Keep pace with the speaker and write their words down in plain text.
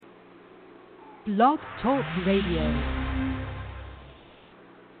Blog Talk Radio.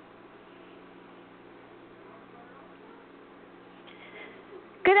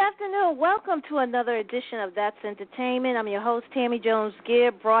 Good afternoon. Welcome to another edition of That's Entertainment. I'm your host, Tammy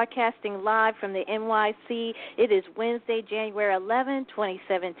Jones-Gibb, broadcasting live from the NYC. It is Wednesday, January 11,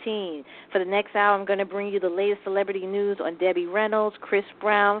 2017. For the next hour, I'm going to bring you the latest celebrity news on Debbie Reynolds, Chris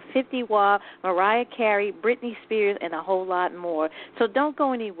Brown, 50 Wah, Mariah Carey, Britney Spears, and a whole lot more. So don't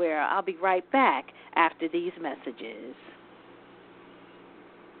go anywhere. I'll be right back after these messages.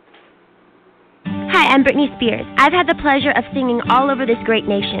 Hi, I'm Britney Spears. I've had the pleasure of singing all over this great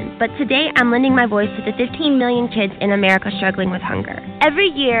nation, but today I'm lending my voice to the 15 million kids in America struggling with hunger. Every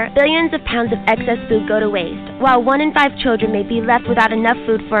year, billions of pounds of excess food go to waste, while 1 in 5 children may be left without enough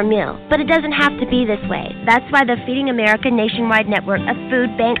food for a meal. But it doesn't have to be this way. That's why the Feeding America nationwide network of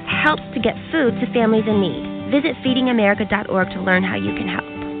food banks helps to get food to families in need. Visit feedingamerica.org to learn how you can help.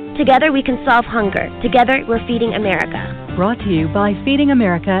 Together we can solve hunger. Together we're Feeding America. Brought to you by Feeding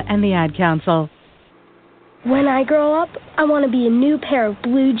America and the Ad Council. When I grow up, I want to be a new pair of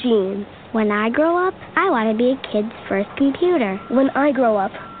blue jeans. When I grow up, I want to be a kid's first computer. When I grow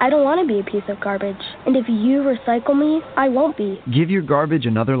up, I don't want to be a piece of garbage. And if you recycle me, I won't be. Give your garbage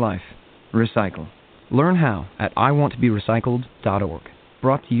another life. Recycle. Learn how at iwanttoberecycled.org.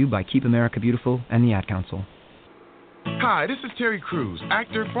 Brought to you by Keep America Beautiful and the Ad Council. Hi, this is Terry Crews,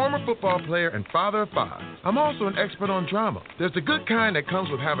 actor, former football player, and father of 5. I'm also an expert on drama. There's the good kind that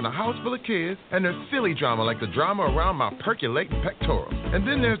comes with having a house full of kids, and there's silly drama like the drama around my percolating pectorals. And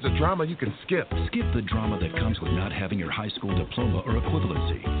then there's the drama you can skip. Skip the drama that comes with not having your high school diploma or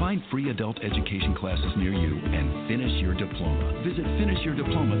equivalency. Find free adult education classes near you and finish your diploma. Visit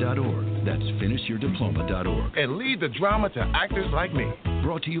finishyourdiploma.org. That's finishyourdiploma.org. And lead the drama to actors like me.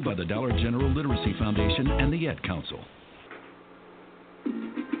 Brought to you by the Dollar General Literacy Foundation and the Ad Council.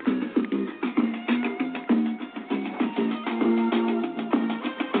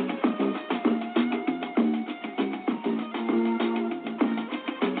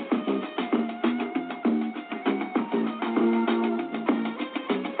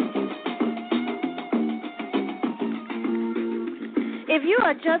 If you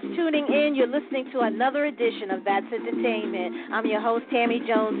are just tuning in, you're listening to another edition of That's Entertainment. I'm your host, Tammy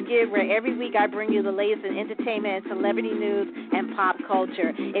Jones-Gibb, where every week I bring you the latest in entertainment and celebrity news and pop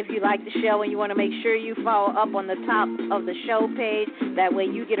culture. If you like the show and you want to make sure you follow up on the top of the show page, that way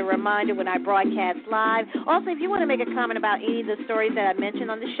you get a reminder when I broadcast live. Also, if you want to make a comment about any of the stories that I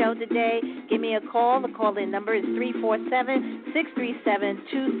mentioned on the show today, give me a call. The call-in number is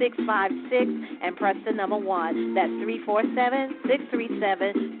 347-637-2656 and press the number 1. That's 347-637-2656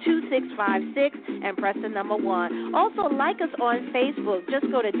 and press the number 1. Also, like us on Facebook.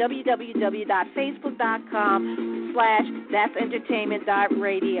 Just go to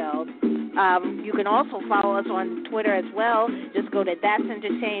www.facebook.com/that'sentertainment.radio. You can also follow us on Twitter as well. Just go to That's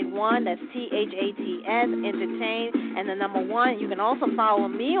Entertain1, that's THATS, Entertain, and the number 1. You can also follow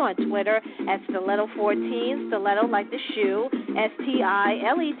me on Twitter at Stiletto14, Stiletto like the shoe,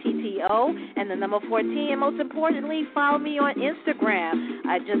 STILETTO, and the number 14. And most importantly, follow me on Instagram.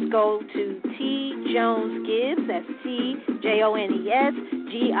 Just go to T Jones Gibbs, that's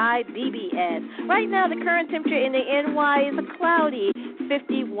TJONESGIBBS. Right now, the current temperature in the NY is a cloudy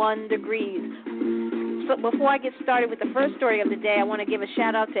 51 degrees. So before I get started with the first story of the day, I want to give a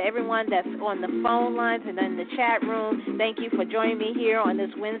shout out to everyone that's on the phone lines and in the chat room. Thank you for joining me here on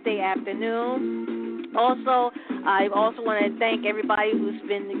this Wednesday afternoon. Also, I also want to thank everybody who's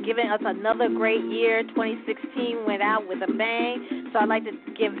been giving us another great year. 2016 went out with a bang. So I'd like to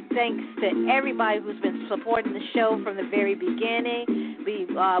give thanks to everybody who's been supporting the show from the very beginning.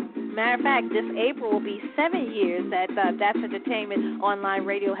 Matter of fact, this April will be 7 years that That's Entertainment Online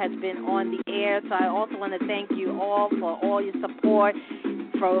Radio has been on the air. So I also want to thank you all for all your support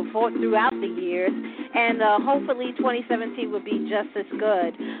for throughout the years. And hopefully 2017 will be just as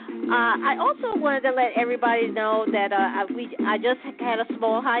good. I also wanted to let everybody know that I just had a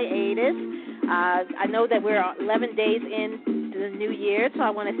small hiatus. I know that we're 11 days into the new year, so I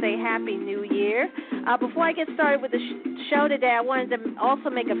want to say Happy New Year. Before I get started with the show today, I wanted to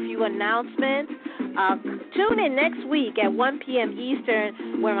also make a few announcements. Tune in next week at 1 p.m.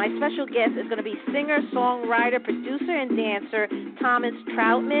 Eastern, where my special guest is going to be singer, songwriter, producer, and dancer Thomas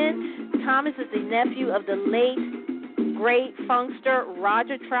Troutman. Thomas is the nephew of the late great funkster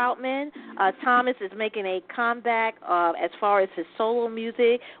Roger Troutman. Thomas is making a comeback as far as his solo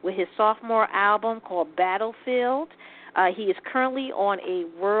music with his sophomore album called Battlefield. He is currently on a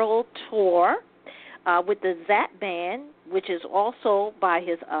world tour with the Zap Band, which is also by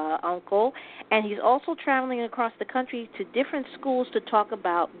his uncle, and he's also traveling across the country to different schools to talk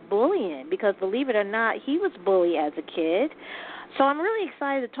about bullying, because believe it or not, he was bullied as a kid. So I'm really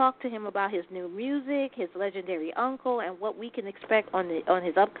excited to talk to him about his new music, his legendary uncle, and what we can expect on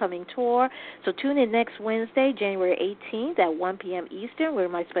his upcoming tour. So tune in next Wednesday, January 18th at 1 p.m. Eastern, where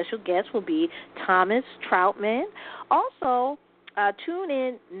my special guest will be Thomas Troutman. Also, tune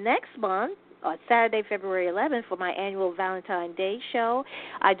in next month, Saturday, February 11th, for my annual Valentine's Day show.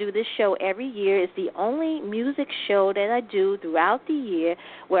 I do this show every year. It's the only music show that I do throughout the year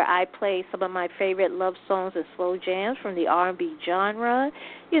where I play some of my favorite love songs and slow jams from the R&B genre,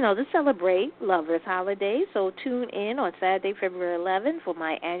 to celebrate lovers' holidays. So tune in on Saturday, February 11th for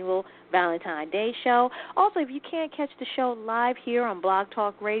my annual Valentine's Day show. Also, if you can't catch the show live here on Blog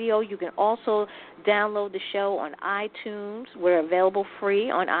Talk Radio, you can also download the show on iTunes. We're available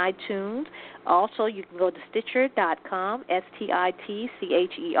free on iTunes. Also, you can go to Stitcher.com, STITCHER.com.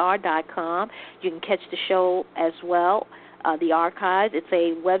 You can catch the show as well, the archives. It's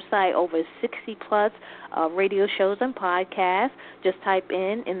a website over 60-plus radio shows and podcasts. Just type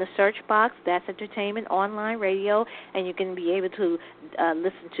in the search box, That's Entertainment Online Radio, and you can be able to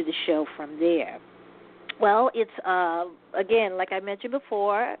listen to the show from there. Well, it's, again, like I mentioned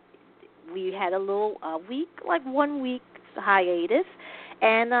before, we had a little week, like 1 week hiatus.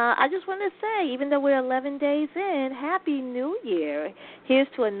 And I just want to say, even though we're 11 days in, Happy New Year. Here's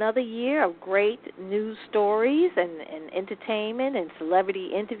to another year of great news stories and entertainment and celebrity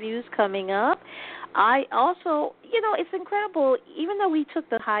interviews coming up. I also, it's incredible, even though we took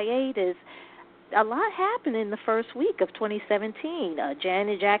the hiatus, a lot happened in the first week of 2017.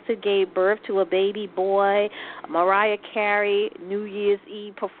 Janet Jackson gave birth to a baby boy. Mariah Carey, New Year's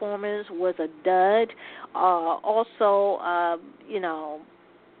Eve performance was a dud. Also,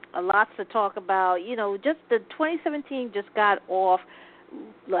 a lot to talk about. Just the 2017 just got off,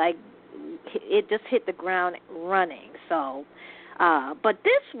 like, it just hit the ground running. So, but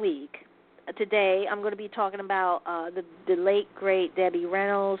this week, today, I'm going to be talking about the late, great Debbie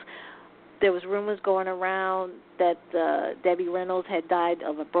Reynolds. There was rumors going around that Debbie Reynolds had died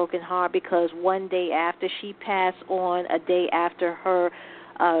of a broken heart because one day after she passed on, a day after her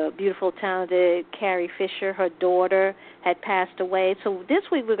beautiful, talented Carrie Fisher, her daughter, had passed away. So this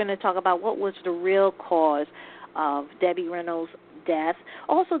week we're going to talk about what was the real cause of Debbie Reynolds' death.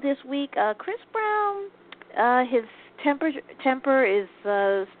 Also this week, Chris Brown, his temper is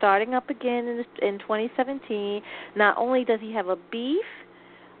starting up again in 2017. Not only does he have a beef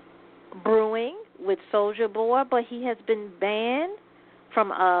brewing with Soulja Boy, but he has been banned from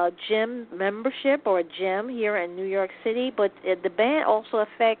a gym membership or a gym here in New York City. But the ban also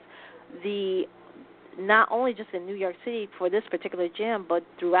affects not only just in New York City for this particular gym, but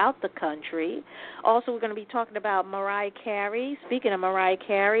throughout the country. Also, we're going to be talking about Mariah Carey. Speaking of Mariah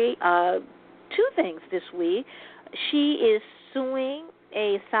Carey, two things this week. She is suing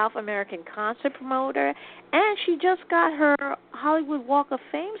a South American concert promoter, and she just got her Hollywood Walk of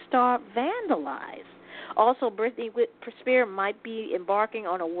Fame star vandalized. Also, Britney Spears might be embarking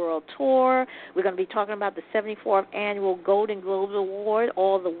on a world tour. We're going to be talking about the 74th Annual Golden Globes Award,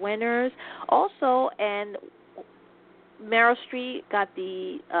 all the winners. Also, and Meryl Streep got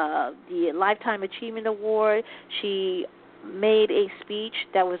the Lifetime Achievement Award. She made a speech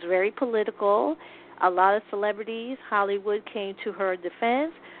that was very political. A lot of celebrities, Hollywood, came to her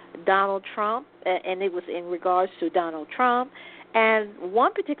defense. Donald Trump, and it was in regards to Donald Trump. And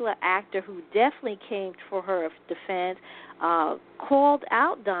one particular actor who definitely came for her defense called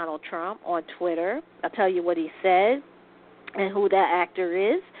out Donald Trump on Twitter. I'll tell you what he said and who that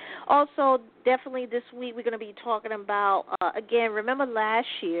actor is. Also, definitely this week we're going to be talking about, again, remember last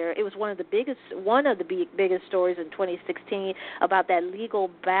year, it was one of the biggest stories in 2016 about that legal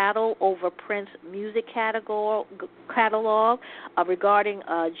battle over Prince's music catalog regarding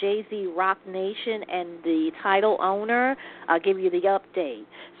Jay-Z Rock Nation and the title owner. I'll give you the update.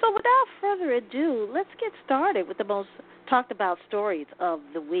 So without further ado, let's get started with the most talked about stories of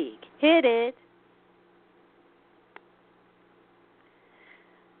the week. Hit it.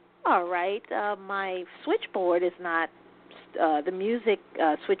 All right, my switchboard is not, the music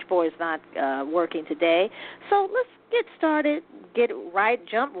switchboard is not working today. So let's get started,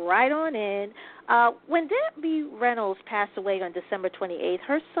 jump right on in. When Debbie Reynolds passed away on December 28th,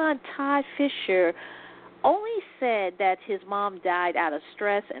 her son Todd Fisher only said that his mom died out of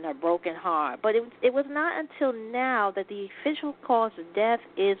stress and a broken heart. But it was not until now that the official cause of death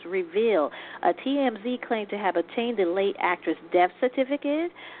is revealed. TMZ claimed to have obtained the late actress' death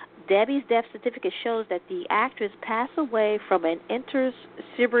certificate. Debbie's death certificate shows that the actress passed away from an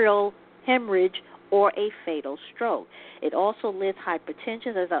interstitial hemorrhage or a fatal stroke. It also lists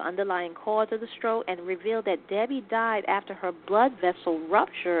hypertension as an underlying cause of the stroke and revealed that Debbie died after her blood vessel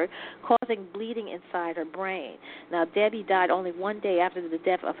ruptured, causing bleeding inside her brain. Now, Debbie died only one day after the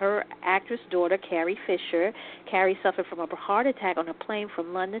death of her actress daughter, Carrie Fisher. Carrie suffered from a heart attack on a plane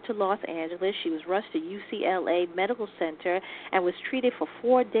from London to Los Angeles. She was rushed to UCLA Medical Center and was treated for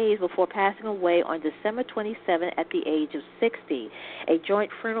 4 days before passing away on December 27 at the age of 60. A joint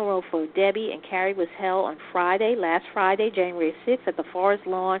funeral for Debbie and Carrie was held on last Friday, January 6th, at the Forest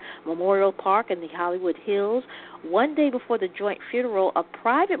Lawn Memorial Park in the Hollywood Hills. One day before the joint funeral, a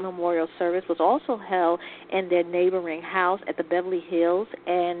private memorial service was also held in their neighboring house at the Beverly Hills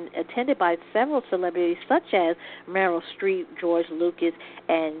and attended by several celebrities such as Meryl Streep, George Lucas,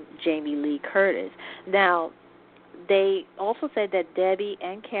 and Jamie Lee Curtis. Now, they also said that Debbie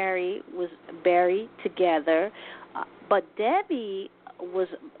and Carrie was buried together, but Debbie was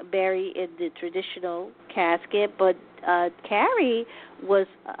buried in the traditional casket, but Carrie was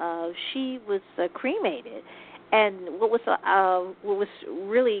cremated. And what was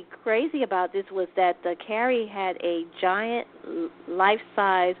really crazy about this was that Carrie had a giant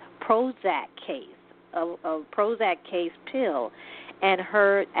life-size Prozac case, a Prozac case pill, and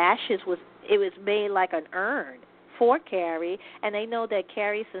her ashes was made like an urn for Carrie, and they know that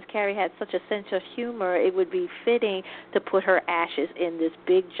Carrie, since Carrie had such a sense of humor, it would be fitting to put her ashes in this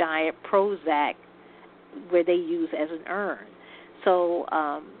big giant Prozac where they use as an urn. So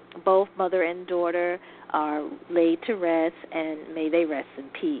both mother and daughter are laid to rest, and may they rest in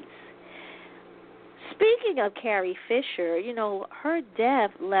peace. Speaking of Carrie Fisher, her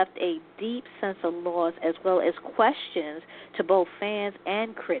death left a deep sense of loss as well as questions to both fans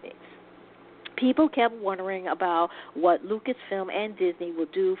and critics. People kept wondering about what Lucasfilm and Disney will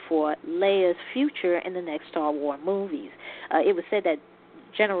do for Leia's future in the next Star Wars movies. It was said that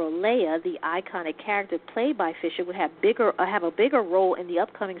General Leia, the iconic character played by Fisher, would have a bigger role in the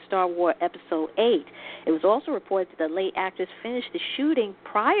upcoming Star Wars Episode 8. It was also reported that the late actress finished the shooting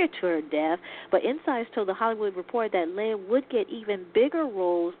prior to her death, but insiders told The Hollywood Reporter that Leia would get even bigger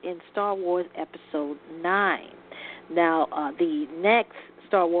roles in Star Wars Episode 9. Now, the next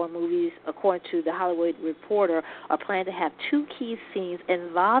Star Wars movies, according to The Hollywood Reporter, are planned to have 2 key scenes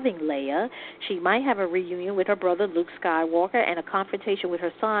involving Leia. She might have a reunion with her brother Luke Skywalker and a confrontation with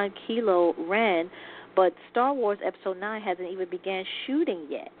her son Kylo Ren, but Star Wars Episode 9 hasn't even begun shooting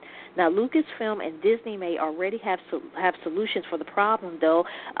yet. Now, Lucasfilm and Disney may already have solutions for the problem, though.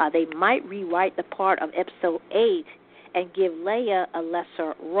 They might rewrite the part of Episode 8 and give Leia a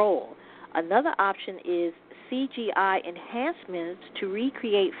lesser role. Another option is CGI enhancements to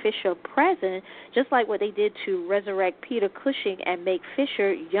recreate Fisher present, just like what they did to resurrect Peter Cushing and make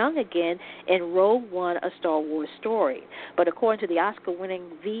Fisher young again in Rogue One, A Star Wars Story. But according to the Oscar-winning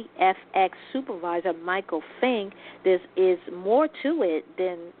VFX supervisor Michael Fink, there is more to it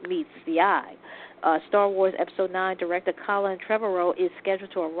than meets the eye. Star Wars Episode 9 director Colin Trevorrow is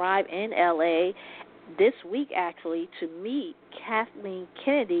scheduled to arrive in L.A. this week, actually, to meet Kathleen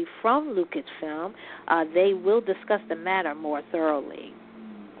Kennedy from Lucasfilm. They will discuss the matter more thoroughly.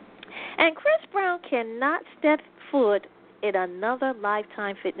 And Chris Brown cannot step foot in another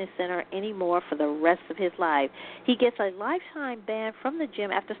Lifetime Fitness Center anymore for the rest of his life. He gets a lifetime ban from the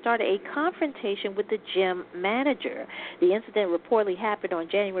gym after starting a confrontation with the gym manager. The incident reportedly happened on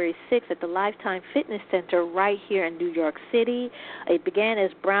January 6th at the Lifetime Fitness Center right here in New York City. It began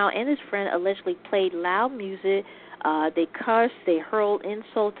as Brown and his friend allegedly played loud music. They cursed, they hurled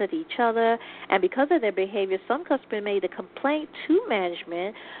insults at each other, and because of their behavior, some customers made a complaint to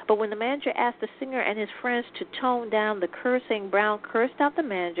management, but when the manager asked the singer and his friends to tone down the cursing, Brown cursed out the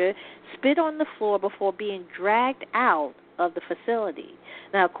manager, spit on the floor before being dragged out of the facility.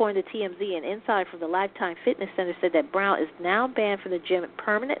 Now, according to TMZ, an insider from the Lifetime Fitness Center said that Brown is now banned from the gym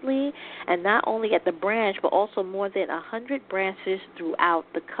permanently, and not only at the branch, but also more than 100 branches throughout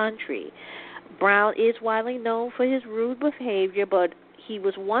the country. Brown is widely known for his rude behavior, but he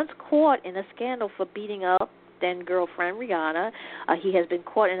was once caught in a scandal for beating up then-girlfriend Rihanna. He has been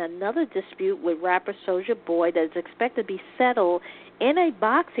caught in another dispute with rapper Soulja Boy that is expected to be settled in a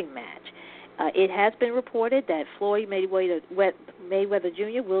boxing match. It has been reported that Floyd Mayweather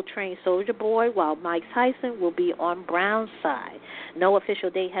Jr. will train Soulja Boy, while Mike Tyson will be on Brown's side. No official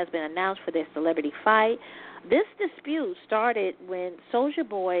date has been announced for their celebrity fight. This dispute started when Soulja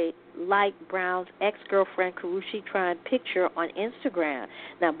Boy liked Brown's ex-girlfriend Karrueche Tran picture on Instagram.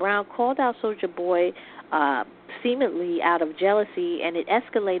 Now, Brown called out Soulja Boy seemingly out of jealousy, and it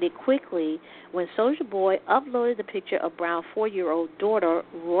escalated quickly when Soulja Boy uploaded the picture of Brown's 4-year-old daughter,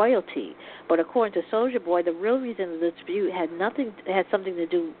 Royalty. But according to Soulja Boy, the real reason of the dispute had something to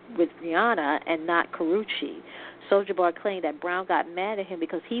do with Rihanna and not Karrueche. Soulja Boy claimed that Brown got mad at him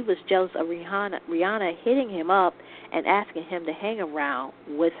because he was jealous of Rihanna hitting him up and asking him to hang around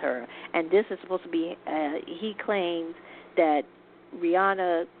with her. And this is supposed to be, he claims that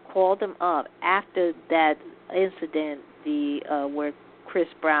Rihanna called him up after that incident, where Chris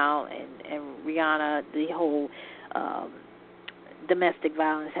Brown and Rihanna, the whole domestic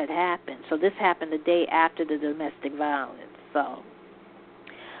violence had happened. So this happened the day after the domestic violence. So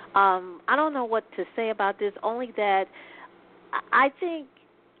I don't know what to say about this, only that I think,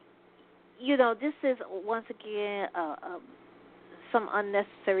 this is once again some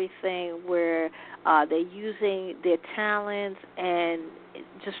unnecessary thing where they're using their talents and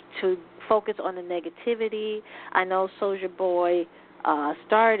just to focus on the negativity. I know Soulja Boy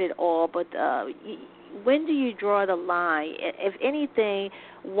started it all, but when do you draw the line? If anything,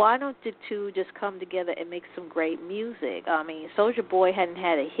 why don't the two just come together and make some great music? I mean, Soulja Boy hadn't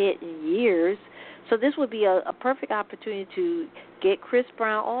had a hit in years, so this would be a perfect opportunity to get Chris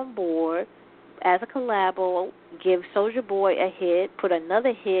Brown on board as a collabo, give Soulja Boy a hit, put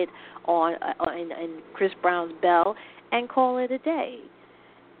another hit on in Chris Brown's belt, and call it a day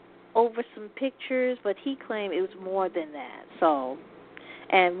over some pictures. But he claimed it was more than that. So,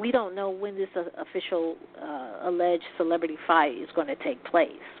 and we don't know when this official alleged celebrity fight is going to take place.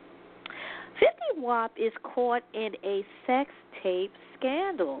 50 Wap is caught in a sex tape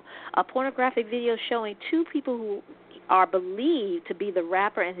scandal. A pornographic video showing two people who are believed to be the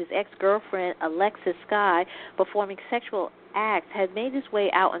rapper and his ex-girlfriend Alexis Sky performing sexual acts has made its way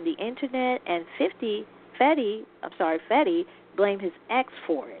out on the internet, and Fetty blamed his ex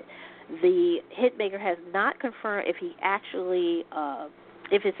for it. The hitmaker has not confirmed if it's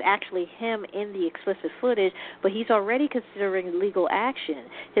actually him in the explicit footage, but he's already considering legal action.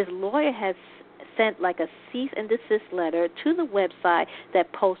 His lawyer has sent like a cease and desist letter to the website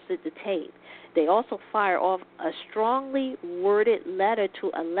that posted the tape. They also fire off a strongly worded letter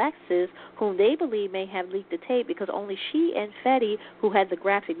to Alexis, whom they believe may have leaked the tape because only she and Fetty who had the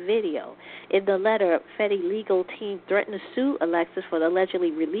graphic video. In the letter, Fetty legal team threatened to sue Alexis for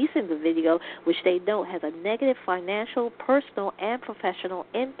allegedly releasing the video, which they note has a negative financial, personal, and professional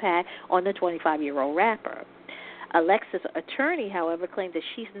impact on the 25-year-old rapper. Alexis' attorney, however, claimed that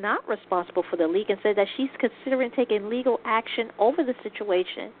she's not responsible for the leak and said that she's considering taking legal action over the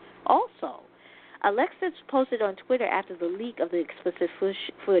situation also. Alexis posted on Twitter after the leak of the explicit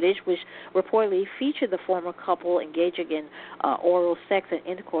footage, which reportedly featured the former couple engaging in oral sex and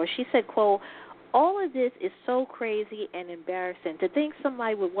intercourse. She said, quote, "All of this is so crazy and embarrassing. To think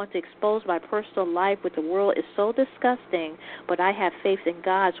somebody would want to expose my personal life with the world is so disgusting, but I have faith in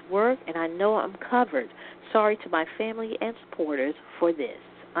God's work, and I know I'm covered. Sorry to my family and supporters for this,"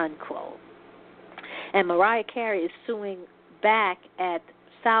 unquote. And Mariah Carey is suing back at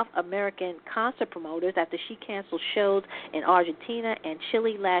South American concert promoters after she canceled shows in Argentina and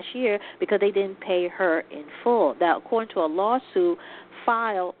Chile last year because they didn't pay her in full. Now, according to a lawsuit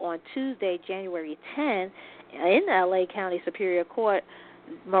filed on Tuesday, January 10, in the L.A. County Superior Court,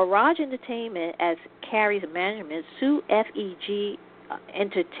 Mirage Entertainment, as Carey's management, sued FEG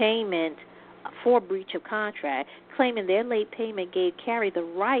Entertainment for breach of contract, claiming their late payment gave Carey the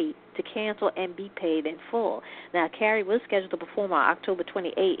right to cancel and be paid in full. Now, Carey was scheduled to perform on October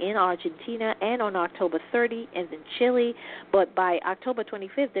 28 in Argentina and on October 30 in Chile, but by October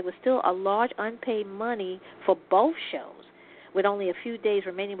 25th, there was still a large unpaid money for both shows. With only a few days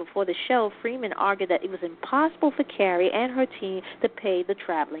remaining before the show, Freeman argued that it was impossible for Carey and her team to pay the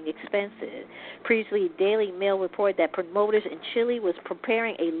traveling expenses. Previously, Daily Mail reported that promoters in Chile was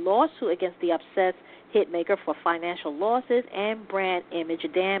preparing a lawsuit against the obsessed hitmaker for financial losses and brand image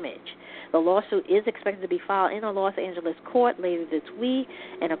damage. The lawsuit is expected to be filed in a Los Angeles court later this week,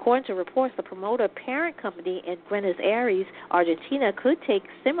 and according to reports, the promoter parent company in Buenos Aires, Argentina, could take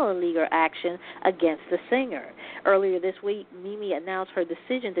similar legal action against the singer. Earlier this week, Mimi announced her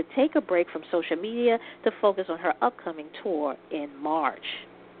decision to take a break from social media to focus on her upcoming tour in March.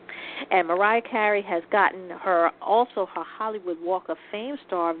 And Mariah Carey has gotten her Hollywood Walk of Fame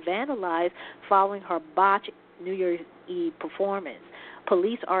star vandalized following her botched New Year's Eve performance.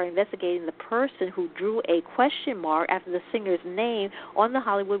 Police are investigating the person who drew a question mark after the singer's name on the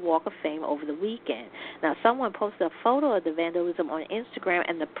Hollywood Walk of Fame over the weekend. Now, someone posted a photo of the vandalism on Instagram,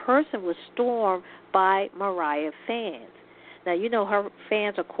 and the person was stormed by Mariah fans. Now, you know her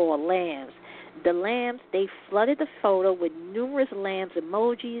fans are called lambs. The lambs, they flooded the photo with numerous lambs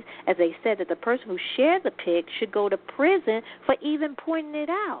emojis, as they said that the person who shared the pic should go to prison for even pointing it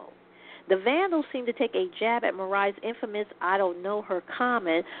out. The vandals seemed to take a jab at Mariah's infamous "I don't know her"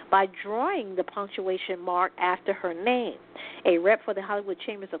 comment by drawing the punctuation mark after her name. A rep for the Hollywood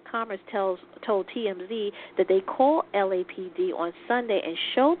Chambers of Commerce told TMZ that they called LAPD on Sunday and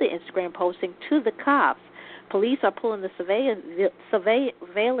showed the Instagram posting to the cops. Police are pulling the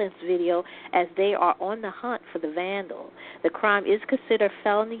surveillance video as they are on the hunt for the vandal. The crime is considered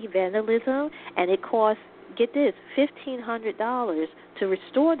felony vandalism, and it costs, get this, $1,500 to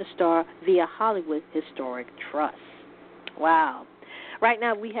restore the star via Hollywood Historic Trust. Wow. Right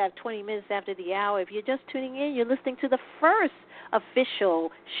now we have 20 minutes after the hour. If you're just tuning in, you're listening to the first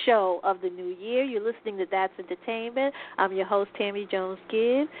official show of the new year. You're listening to That's Entertainment. I'm your host, Tammy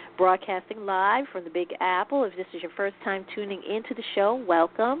Jones-Gibbs, broadcasting live from the Big Apple. If this is your first time tuning into the show,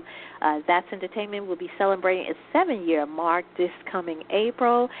 welcome. That's Entertainment will be celebrating its 7-year mark this coming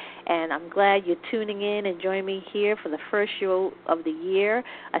April, and I'm glad you're tuning in and joining me here for the first show of the year.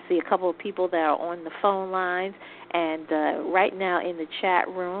 I see a couple of people that are on the phone lines and right now in the chat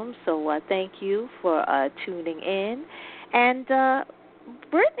room, so thank you for tuning in. And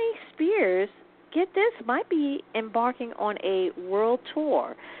Britney Spears, get this, might be embarking on a world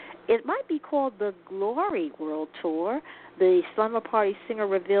tour. It might be called the Glory World Tour. The Slumber Party singer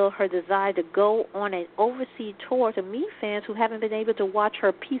revealed her desire to go on an overseas tour to meet fans who haven't been able to watch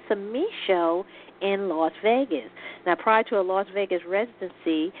her Piece of Me show in Las Vegas. Now, prior to a Las Vegas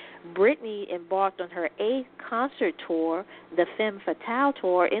residency, Britney embarked on her 8th concert tour, the Femme Fatale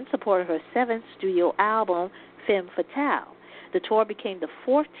Tour, in support of her 7th studio album, Femme Fatale. The tour became the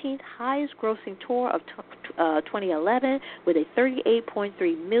 14th highest-grossing tour of 2011, with a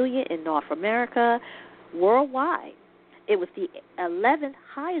 $38.3 million in North America. Worldwide, it was the 11th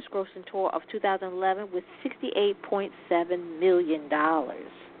highest-grossing tour of 2011, with $68.7 million.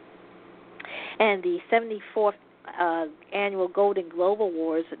 And the 74th annual Golden Globe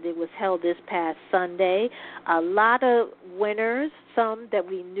Awards, it was held this past Sunday. A lot of winners, some that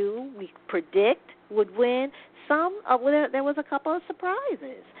we knew, we predict would win. There was a couple of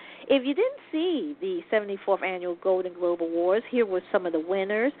surprises. If you didn't see the 74th Annual Golden Globe Awards, here were some of the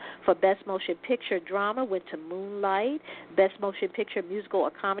winners. For Best Motion Picture Drama went to Moonlight. Best Motion Picture Musical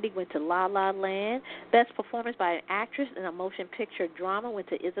or Comedy went to La La Land. Best Performance by an Actress in a Motion Picture Drama went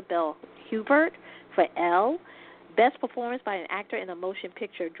to Isabelle Huppert for Elle. Best Performance by an Actor in a Motion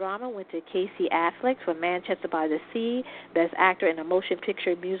Picture Drama went to Casey Affleck for Manchester by the Sea. Best Actor in a Motion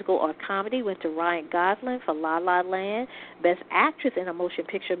Picture Musical or Comedy went to Ryan Gosling for La La Land. Best Actress in a Motion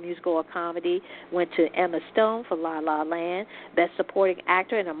Picture Musical or Comedy went to Emma Stone for La La Land. Best Supporting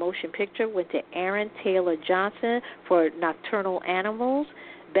Actor in a Motion Picture went to Aaron Taylor Johnson for Nocturnal Animals.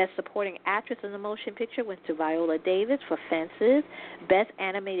 Best Supporting Actress in a Motion Picture went to Viola Davis for Fences. Best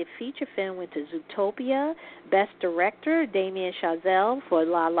Animated Feature Film went to Zootopia. Best Director, Damien Chazelle for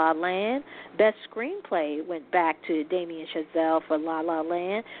La La Land. Best Screenplay went back to Damien Chazelle for La La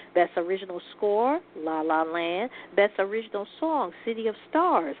Land. Best Original Score, La La Land. Best Original Song, City of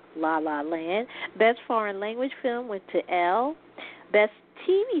Stars, La La Land. Best Foreign Language Film went to Elle. Best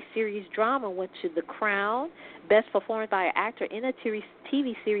TV Series Drama went to The Crown. Best Performance by an Actor in a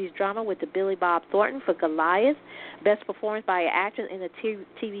TV Series Drama went to Billy Bob Thornton for Goliath. Best Performance by an Actress in a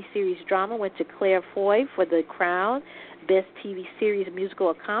TV Series Drama went to Claire Foy for The Crown. Best TV Series Musical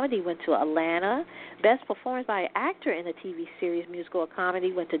or Comedy went to Atlanta. Best Performance by an Actor in a TV Series Musical or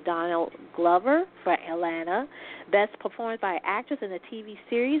Comedy went to Donald Glover for Atlanta. Best Performance by an Actress in a TV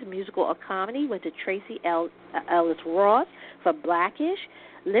Series Musical or Comedy went to Tracy Ellis Ross for Blackish.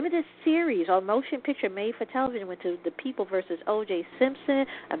 Limited series or motion picture made for television went to The People vs. O.J. Simpson,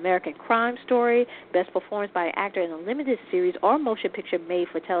 American Crime Story. Best Performance by an Actor in a limited series or motion picture made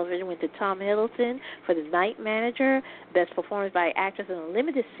for television went to Tom Hiddleston for The Night Manager. Best Performance by an Actress in a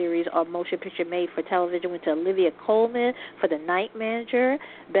limited series or motion picture made for television went to Olivia Colman for The Night Manager.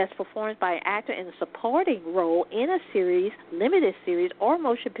 Best Performance by an Actor in a supporting role in a series, limited series, or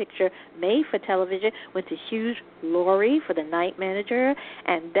motion picture made for television went to Hugh Laurie for The Night Manager.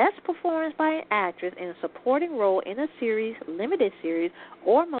 And Best Performance by an Actress in a supporting role in a series, limited series,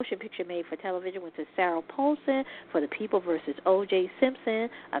 or motion picture made for television went to Sarah Paulson for The People vs. O.J. Simpson,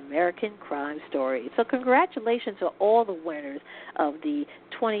 American Crime Story. So congratulations to all the winners of the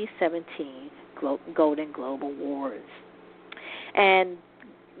 2017 Golden Globe Awards. And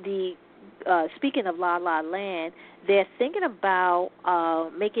the speaking of La La Land, they're thinking about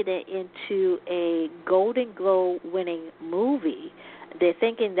making it into a Golden Globe winning movie. They're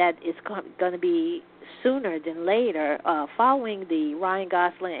thinking that it's going to be sooner than later, following the Ryan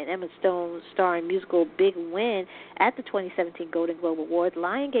Gosling and Emma Stone starring musical Big Win at the 2017 Golden Globe Awards.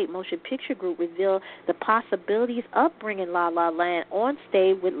 Lionsgate Motion Picture Group revealed the possibilities of bringing La La Land on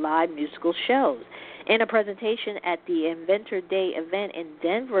stage with live musical shows. In a presentation at the Inventor Day event in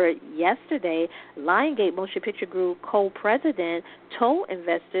Denver yesterday, Lionsgate Motion Picture Group co-president told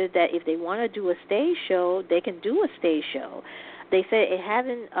investors that if they want to do a stage show, they can do a stage show. They said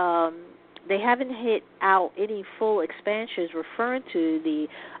they haven't hit out any full expansions referring to the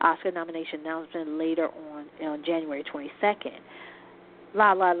Oscar nomination announcement later on January 22nd.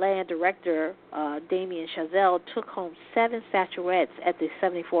 La La Land director Damien Chazelle took home 7 statuettes at the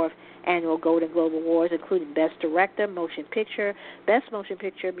 74th Annual Golden Globe Awards, including Best Director, Motion Picture, Best Motion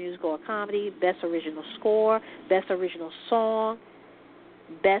Picture, Musical or Comedy, Best Original Score, Best Original Song,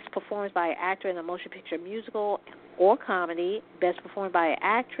 Best Performance by an Actor in a Motion Picture, Musical or Comedy, Best Performed by an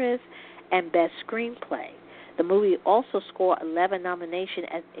Actress, and Best Screenplay. The movie also scored 11 nominations.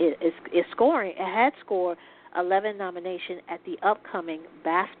 It had scored 11 nominations at the upcoming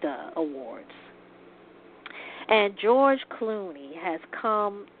BAFTA Awards. And George Clooney has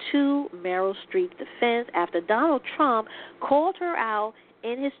come to Meryl Streep's defense after Donald Trump called her out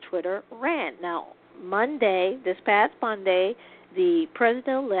in his Twitter rant. Now, this past Monday, the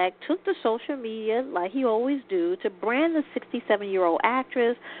president-elect took to social media, like he always do, to brand the 67-year-old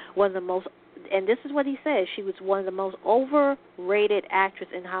actress one of the most, and this is what he said, she was one of the most overrated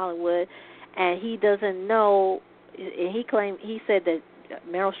actresses in Hollywood, and he doesn't know, he said that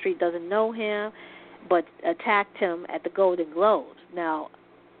Meryl Streep doesn't know him, but attacked him at the Golden Globes. Now,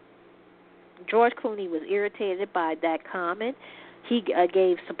 George Clooney was irritated by that comment. He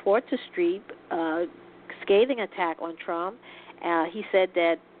gave support to Streep, scathing attack on Trump. He said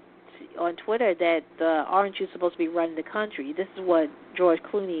that on Twitter that aren't you supposed to be running the country? This is what George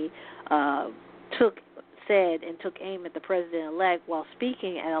Clooney said and took aim at the president-elect while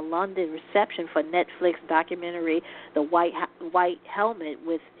speaking at a London reception for Netflix documentary The White Helmet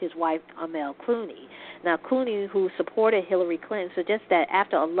with his wife Amel Clooney. Now, Clooney, who supported Hillary Clinton, suggests that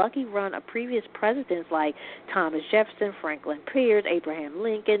after a lucky run of previous presidents like Thomas Jefferson, Franklin Pierce, Abraham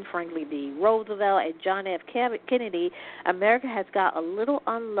Lincoln, Franklin D. Roosevelt, and John F. Kennedy, America has got a little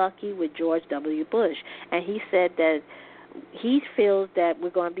unlucky with George W. Bush. And he said that he feels that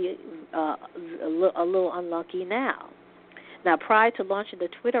we're going to be a little unlucky now. Now, prior to launching the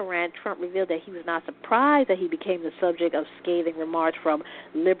Twitter rant, Trump revealed that he was not surprised that he became the subject of scathing remarks from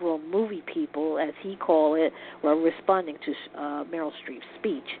liberal movie people, as he called it, while responding to Meryl Streep's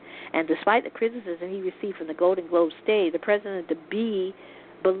speech. And despite the criticism he received from the Golden Globe stage, the president-to-be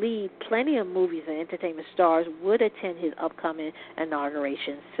believed plenty of movies and entertainment stars would attend his upcoming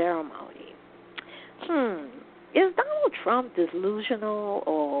inauguration ceremony. Is Donald Trump delusional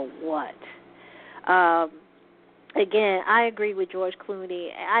or what? Again, I agree with George Clooney.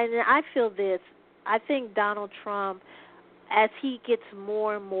 I feel this. I think Donald Trump, as he gets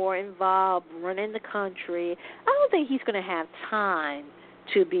more and more involved running the country, I don't think he's going to have time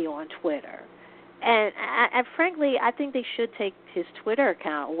to be on Twitter. And frankly, I think they should take his Twitter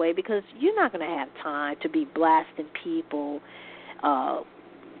account away, because you're not going to have time to be blasting people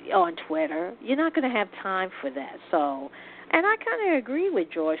on Twitter. You're not going to have time for that. So, and I kind of agree with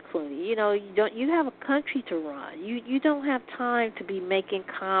George Clooney. You know, you have a country to run. You don't have time to be making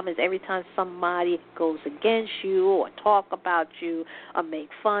comments every time somebody goes against you or talk about you or make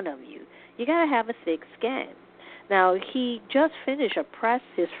fun of you. You got to have a thick skin. Now, he just finished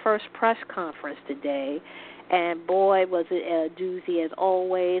his first press conference today, and boy, was it a doozy as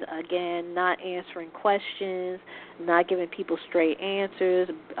always. Again, not answering questions, not giving people straight answers,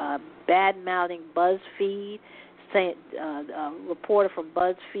 bad-mouthing BuzzFeed, a reporter from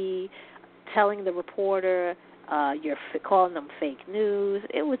BuzzFeed telling the reporter you're calling them fake news.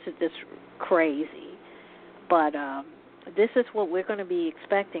 It was just crazy. But this is what we're going to be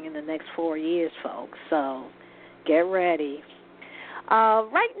expecting in the next 4 years, folks. So get ready.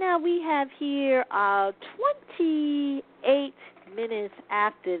 Right now we have here 28 minutes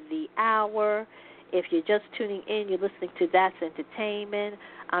after the hour. If you're just tuning in, you're listening to That's Entertainment.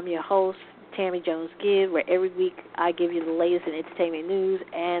 I'm your host, Tammy Jones-Gibb, where every week I give you the latest in entertainment news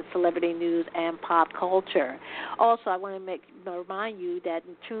and celebrity news and pop culture. Also, I want to remind you that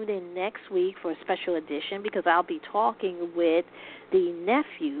tune in next week for a special edition, because I'll be talking with the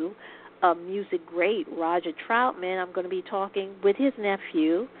nephew of music great Roger Troutman. I'm going to be talking with his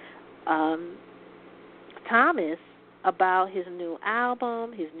nephew, Thomas about his new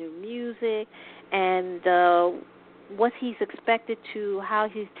album, his new music, and what he's expected to, how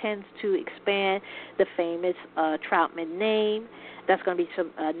he tends to expand the famous Troutman name. That's going to be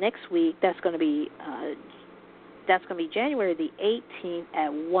next week. That's going to be January the 18th at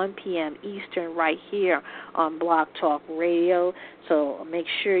 1 p.m. Eastern right here on Blog Talk Radio. So make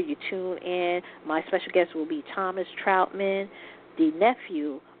sure you tune in. My special guest will be Thomas Troutman, the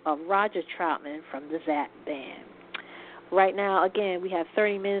nephew of Roger Troutman from the Zapp Band. Right now, again, we have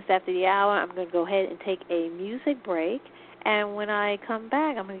 30 minutes after the hour. I'm going to go ahead and take a music break. And when I come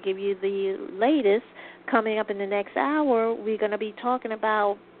back, I'm going to give you the latest. Coming up in the next hour, we're going to be talking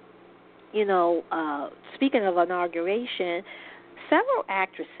about, speaking of inauguration, several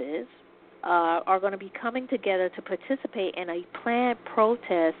actresses are going to be coming together to participate in a planned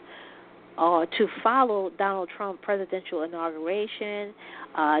protest to follow Donald Trump's presidential inauguration.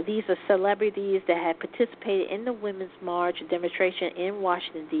 These are celebrities that have participated in the Women's March demonstration in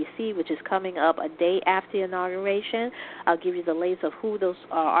Washington, D.C., which is coming up a day after the inauguration. I'll give you the latest of who those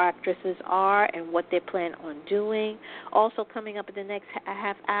actresses are and what they plan on doing. Also coming up in the next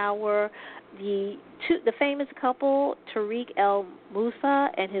half hour, the famous couple, Tariq El Moussa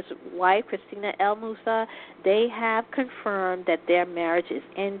and his wife, Christina El Moussa, they have confirmed that their marriage is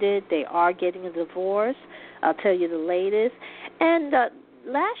ended. They are getting a divorce. I'll tell you the latest. And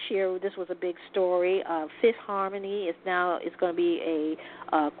last year, this was a big story. Fifth Harmony is going to be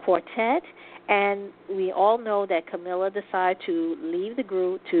a quartet, and we all know that Camilla decided to leave the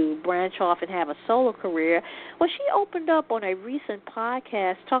group to branch off and have a solo career. Well, she opened up on a recent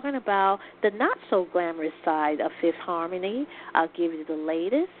podcast talking about the not-so-glamorous side of Fifth Harmony. I'll give you the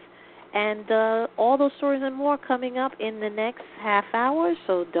latest. And all those stories and more coming up in the next half hour,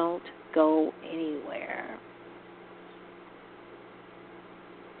 so don't go anywhere.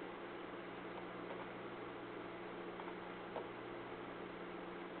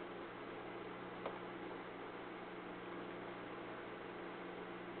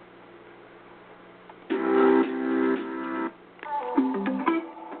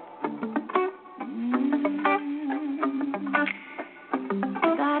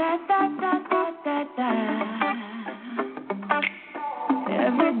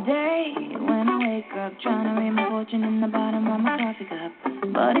 Trying to read my fortune in the bottom of my coffee cup,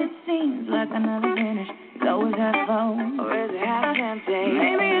 but it seems like I never finish. It's always half full, or is it half empty?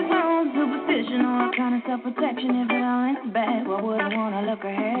 Maybe it's my own superstition or a kind of self-protection. If it all ends bad, why would I want to look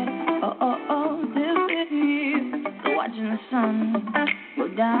ahead? This is here. So watching the sun go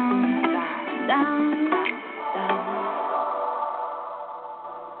down, down, down.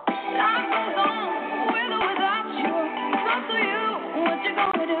 Life goes on with or without you. It's up to you what you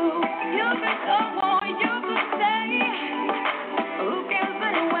gonna do. You can go on.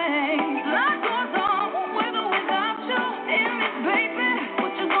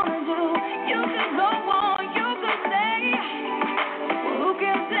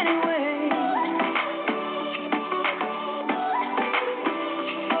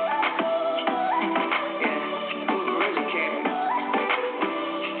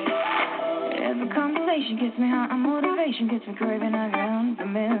 Gets me hot, and motivation gets me craving a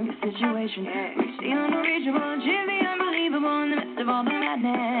unfamiliar situation. Reach the unreachable, achieve the unbelievable in the midst of all the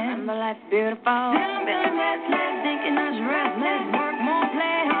madness. Remember life's beautiful. Feeling restless, thinking I should rest less, work more,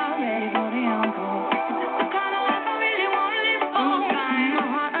 play hard, ready for the encore. Is this the kind of life I really want to live for? In my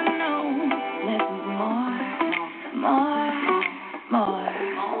heart I know less is more, more, more.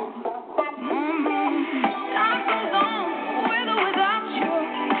 Life goes on with or without you.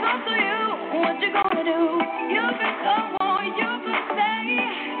 It's up to you what you gonna do. You can go on, you can stay.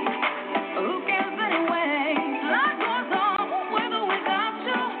 Who cares anyway? Life goes on with or without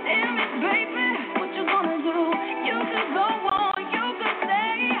you. Damn it, baby, what you gonna do? You can go on, you can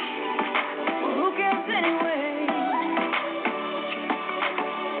stay. Who cares anyway?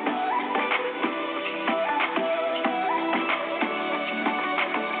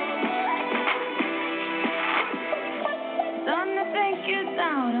 Starting to think it's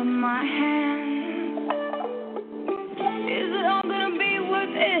out of my hands. Is it all gonna be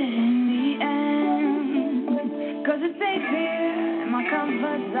worth it in the end? Cause it's safe here in my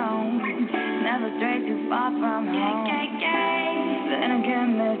comfort zone. Never stray too far from home. Then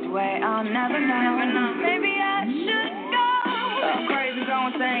again this way I'll never know. Maybe I should go. Crazy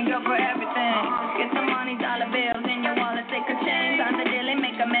zone saying go for everything. Get some money, dollar bills in your wallet, take a chance. On the daily,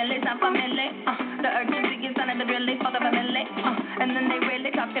 make a million, I'm familiar. The urgency is on the really for the family. And then they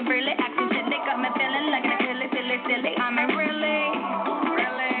really talking freely, acting shit. They got me feeling like a silly. I mean, really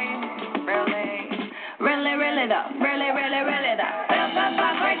though. Really though. Feel the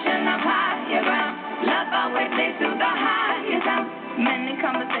vibration of higher ground. Love always leads to the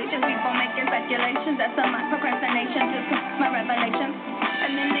conversations before making speculations. That's some my procrastination, just my revelations.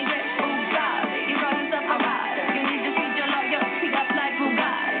 And then they get Bugatti. You call yourself a rider. You need to feed your loyalty up like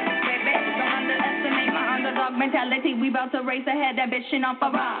Bugatti. Baby, don't underestimate my underdog mentality. We about to race ahead, ambition on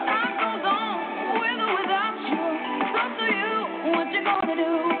Ferrari. Time goes on, with or without you. It's up to you, what you gonna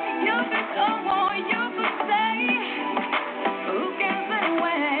do? You could go on, you could stay. Who cares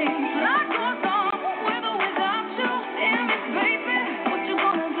anyway? Life goes on, with or without you. Damn it, baby, what you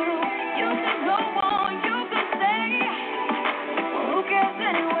gonna do? You could go on, you could stay. Who cares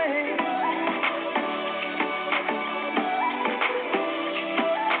anyway?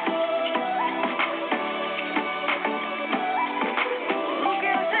 Who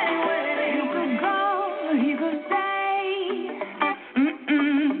cares anyway? You could go, you could stay.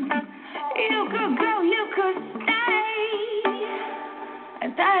 You could go, you could stay.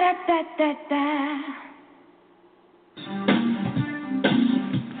 Da da da da da.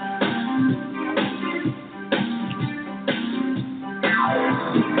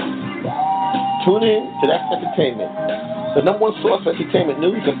 Tune in to That's Entertainment, the number one source for entertainment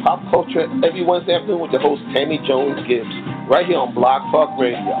news and pop culture every Wednesday afternoon with your host Tammy Jones Gibbs, right here on Blog Talk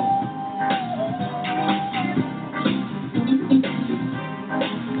Radio.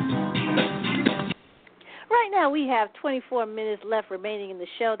 Right now we have 24 minutes left remaining in the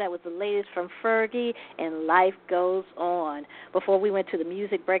show. That was the latest from Fergie and Life Goes On. Before we went to the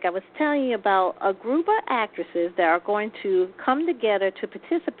music break, I was telling you about a group of actresses that are going to come together to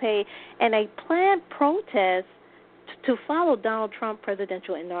participate in a planned protest to follow Donald Trump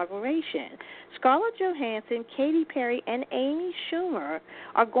presidential inauguration. Scarlett Johansson, Katy Perry, and Amy Schumer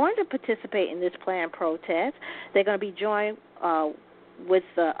are going to participate in this planned protest. They're going to be joined with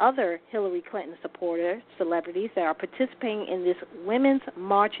other Hillary Clinton supporter celebrities that are participating in this Women's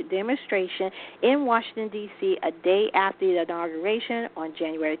March demonstration in Washington, D.C. a day after the inauguration on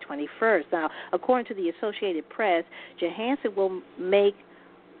January 21st. Now, according to the Associated Press, Johansson will make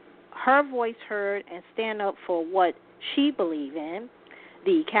her voice heard and stand up for what she believes in.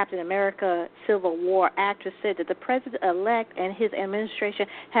 The Captain America Civil War actress said that the president-elect and his administration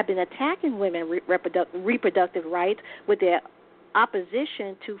have been attacking women's reproductive rights with their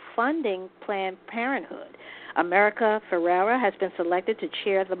opposition to funding Planned Parenthood. America Ferrera has been selected to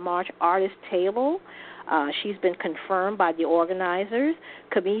chair the March Artist Table. She's been confirmed by the organizers.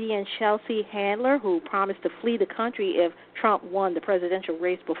 Comedian Chelsea Handler, who promised to flee the country if Trump won the presidential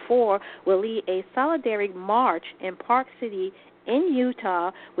race before, will lead a solidarity march in Park City in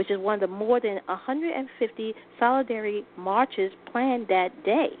Utah, which is one of the more than 150 solidarity marches planned that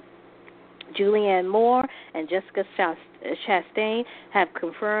day. Julianne Moore and Jessica Chastain have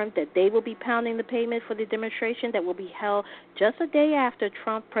confirmed that they will be pounding the pavement for the demonstration that will be held just a day after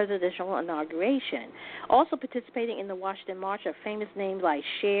Trump's presidential inauguration. Also participating in the Washington March are famous names like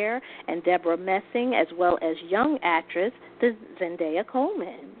Cher and Deborah Messing, as well as young actress Zendaya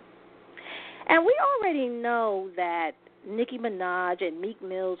Coleman. And we already know that Nicki Minaj and Meek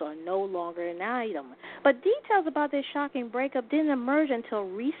Mills are no longer an item. But details about their shocking breakup didn't emerge until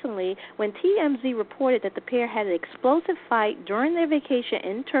recently when TMZ reported that the pair had an explosive fight during their vacation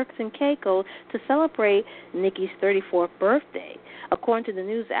in Turks and Caicos to celebrate Nicki's 34th birthday. According to the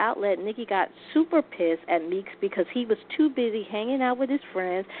news outlet, Nicki got super pissed at Meek because he was too busy hanging out with his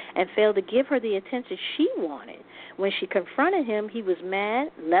friends and failed to give her the attention she wanted. When she confronted him, he was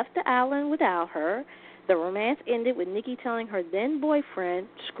mad, left the island without her. The romance ended with Nicki telling her then-boyfriend,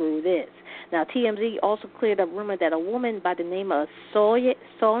 screw this. Now, TMZ also cleared up rumor that a woman by the name of Sonia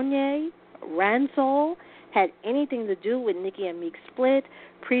Ransol had anything to do with Nicki and Meek's split.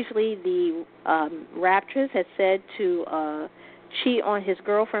 Previously, the raptress had said to cheat on his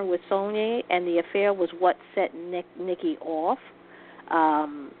girlfriend with Sonia, and the affair was what set Nicki off.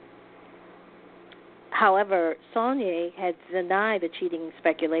 However, Sonia had denied the cheating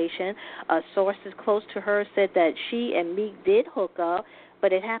speculation. Sources close to her said that she and Meek did hook up,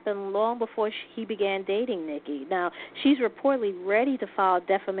 but it happened long before he began dating Nicki. Now, she's reportedly ready to file a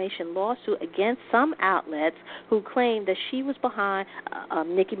defamation lawsuit against some outlets who claim that she was behind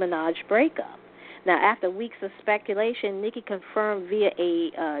Nicki Minaj's breakup. Now, after weeks of speculation, Nicki confirmed via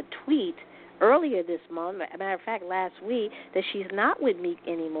a tweet earlier this month, as a matter of fact, last week, that she's not with Meek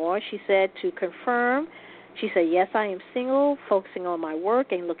anymore. She said to confirm, she said, yes, I am single, focusing on my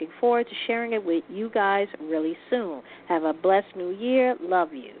work, and looking forward to sharing it with you guys really soon. Have a blessed new year.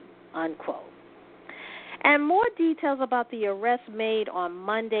 Love you, unquote. And more details about the arrest made on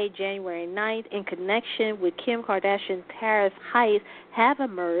Monday, January 9th, in connection with Kim Kardashian's Paris heist have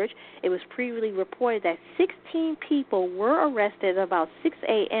emerged. It was previously reported that 16 people were arrested at about 6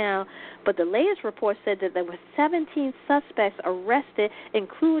 a.m. But the latest report said that there were 17 suspects arrested,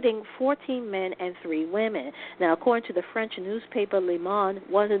 including 14 men and 3 women. Now, according to the French newspaper Le Monde,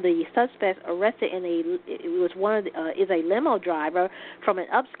 one of the suspects arrested is a limo driver from an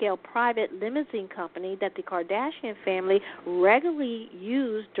upscale private limousine company that the Kardashian family regularly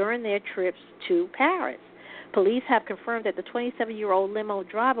used during their trips to Paris. Police have confirmed that the 27-year-old limo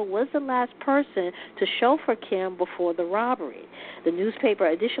driver was the last person to chauffeur Kim before the robbery. The newspaper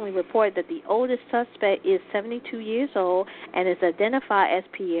additionally reported that the oldest suspect is 72 years old and is identified as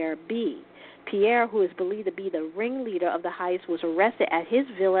Pierre B. Pierre, who is believed to be the ringleader of the heist, was arrested at his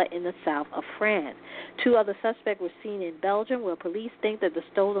villa in the south of France. 2 other suspects were seen in Belgium, where police think that the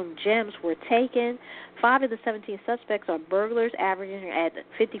stolen gems were taken. 5 of the 17 suspects are burglars, averaging at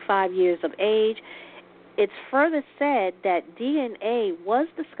 55 years of age. It's further said that DNA was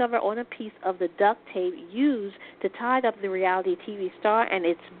discovered on a piece of the duct tape used to tie up the reality TV star, and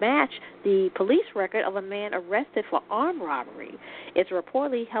it's matched the police record of a man arrested for armed robbery. It's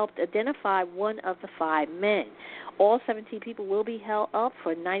reportedly helped identify one of the 5 men. All 17 people will be held up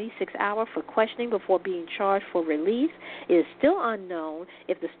for 96 hours for questioning before being charged for release. It is still unknown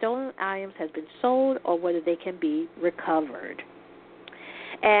if the stolen items has been sold or whether they can be recovered.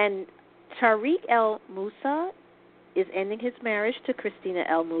 And Tariq El Moussa is ending his marriage to Christina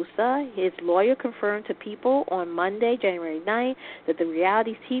El Moussa. His lawyer confirmed to People on Monday, January 9th, that the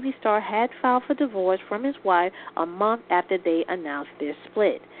reality TV star had filed for divorce from his wife a month after they announced their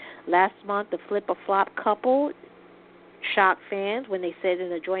split. Last month, the flip-or-flop couple shocked fans when they said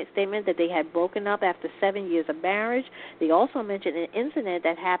in a joint statement that they had broken up after 7 years of marriage. They also mentioned an incident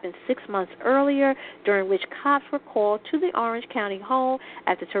that happened 6 months earlier, during which cops were called to the Orange County home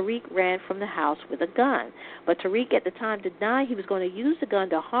after Tariq ran from the house with a gun. But Tariq at the time denied he was going to use the gun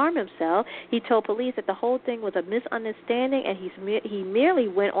to harm himself. He told police that the whole thing was a misunderstanding and he merely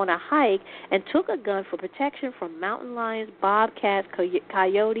went on a hike and took a gun for protection from mountain lions, bobcats,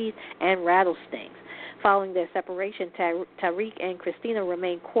 coyotes, and rattlesnakes. Following their separation, Tariq and Christina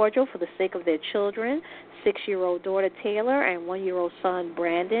remained cordial for the sake of their children, 6-year-old daughter Taylor and 1-year-old son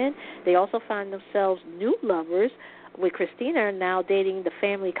Brandon. They also found themselves new lovers, with Christina now dating the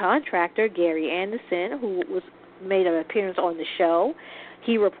family contractor Gary Anderson, who made an appearance on the show.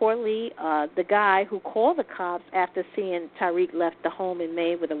 He reportedly, the guy who called the cops after seeing Tariq left the home in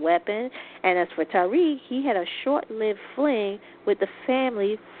May with a weapon. And as for Tariq, he had a short-lived fling with the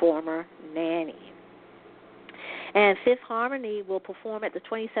family's former nanny. And Fifth Harmony will perform at the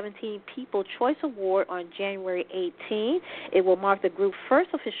 2017 People's Choice Award on January 18. It will mark the group's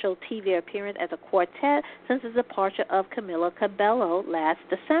first official TV appearance as a quartet since the departure of Camila Cabello last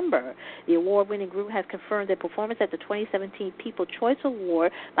December. The award-winning group has confirmed their performance at the 2017 People's Choice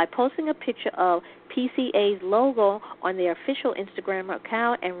Award by posting a picture of PCA's logo on their official Instagram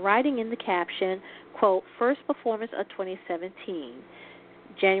account and writing in the caption, quote, "First performance of 2017.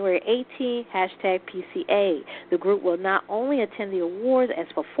 January 18, hashtag PCA. The group will not only attend the awards as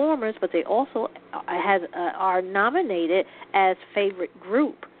performers, but they also are nominated as favorite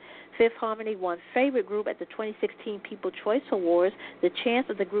group. Fifth Harmony won favorite group at the 2016 People's Choice Awards. The chance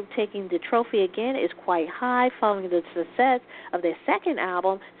of the group taking the trophy again is quite high following the success of their second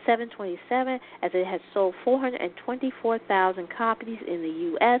album, 727, as it has sold 424,000 copies in the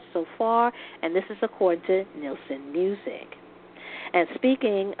U.S. so far, and this is according to Nielsen Music. And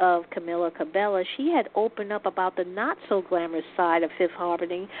speaking of Camila Cabello, she had opened up about the not-so-glamorous side of Fifth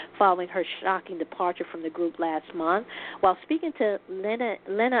Harmony following her shocking departure from the group last month. While speaking to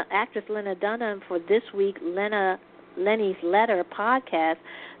actress Lena Dunham for this week Lenny's Letter podcast,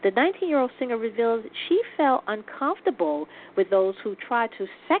 the 19-year-old singer revealed she felt uncomfortable with those who tried to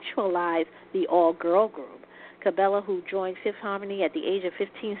sexualize the all-girl group. Cabello, who joined Fifth Harmony at the age of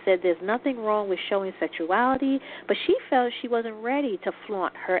 15, said there's nothing wrong with showing sexuality, but she felt she wasn't ready to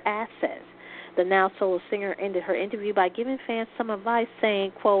flaunt her assets. The now solo singer ended her interview by giving fans some advice,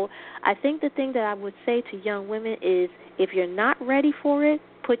 saying, quote, "I think the thing that I would say to young women is, if you're not ready for it,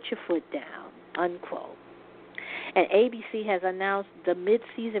 put your foot down," unquote. And ABC has announced the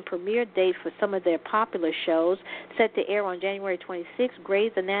mid-season premiere date for some of their popular shows. Set to air on January 26th,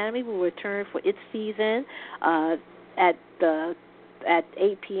 Grey's Anatomy will return for its season at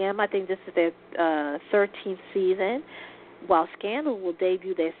 8 p.m. I think this is their 13th season, while Scandal will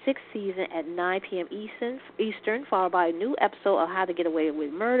debut their 6th season at 9 p.m. Eastern, followed by a new episode of How to Get Away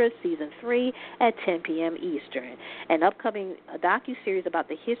with Murder, Season 3, at 10 p.m. Eastern. An upcoming docuseries about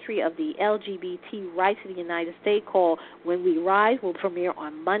the history of the LGBT rights in the United States called When We Rise will premiere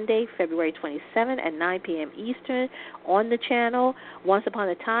on Monday, February 27 at 9 p.m. Eastern on the channel. Once Upon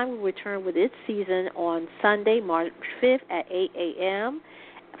a Time will return with its season on Sunday, March 5th at 8 a.m.,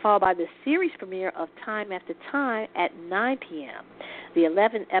 followed by the series premiere of Time After Time at 9 p.m. The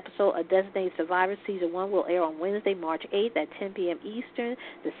 11th episode of Designated Survivor Season 1 will air on Wednesday, March 8th at 10 p.m. Eastern.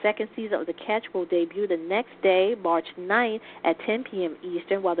 The second season of The Catch will debut the next day, March 9th at 10 p.m.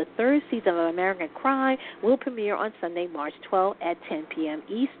 Eastern, while the third season of American Crime will premiere on Sunday, March 12th at 10 p.m.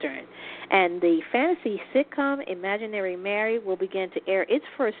 Eastern. And the fantasy sitcom Imaginary Mary will begin to air its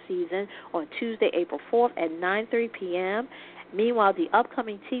first season on Tuesday, April 4th at 9:30 p.m. Meanwhile, the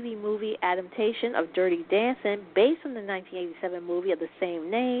upcoming TV movie adaptation of Dirty Dancing, based on the 1987 movie of the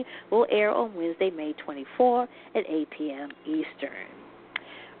same name, will air on Wednesday, May 24th at 8 p.m. Eastern.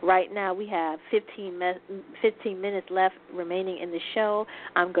 Right now, we have 15 minutes left remaining in the show.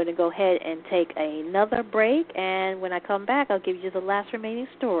 I'm going to go ahead and take another break, and when I come back, I'll give you the last remaining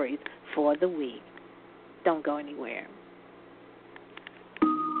stories for the week. Don't go anywhere.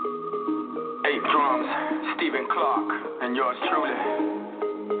 Hey, drums, Stephen Clark, and yours truly,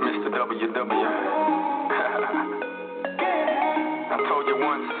 Mr. WW. I told you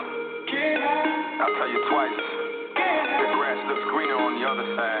once, I'll tell you twice. The grass looks greener on the other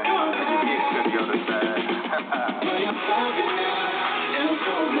side, and you get to the other side.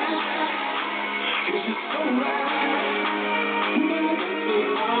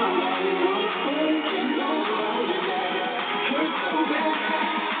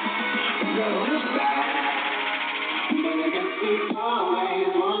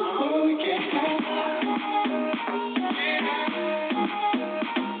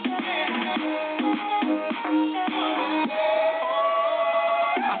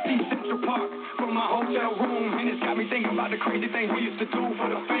 Thinking about the crazy things we used to do for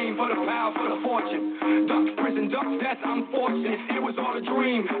the fame, for the power, for the fortune. Ducks, prison ducks, that's unfortunate. It was all a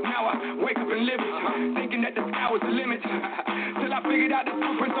dream. Now I wake up and live it, thinking that the sky was the limit. Till I figured out the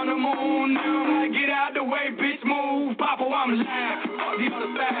footprints on the moon. Now I'm like, get out the way, bitch, move. Papa, I'm live. Fuck the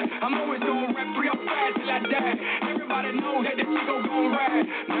other side. I'm always gonna rap 305 till I die. Everybody know that the Chico gon' ride.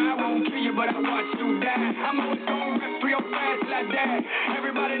 Now I won't kill you, but I watch you die. I'm always gonna rap 305 till I die.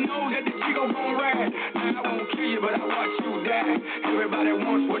 Everybody knows that the Chico gon' ride. Now I won't kill you, but I watch you die. Everybody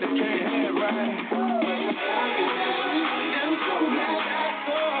wants what they can't have, right? I'm so glad,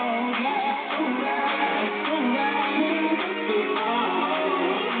 so glad, so glad, so glad.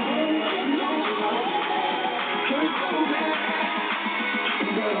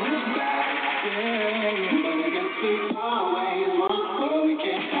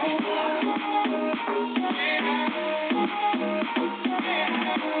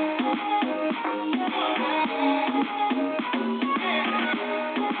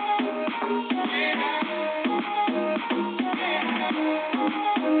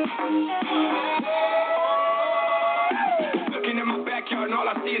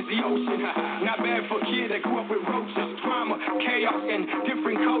 Is the ocean. Not bad for kids that grew up with roaches, drama, chaos, and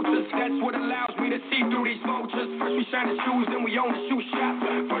different cultures. That's what allows me to see through these vultures. First we shine the shoes, then we own the shoe shop.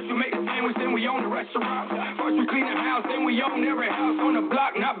 First we make the sandwich, then we own the restaurant. First we clean the house, then we own every house on the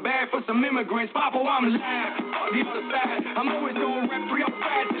block. Not bad for some immigrants. Papa, I'm live. Fuck the other side. I'm always gonna rap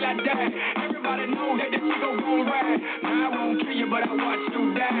 305 till I die. Everybody know that the Chico gon' ride. Now I won't kill you, but I watch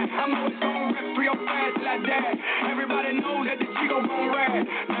you die. I'm always gonna rap 305 till I die. Everybody know that the Chico gon' ride.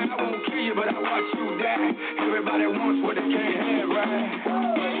 Now I won't kill you, but I watch you die. Everybody wants what they can't have, right?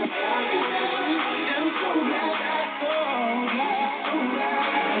 I'm so glad, so glad, so glad,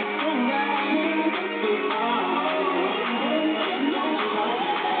 so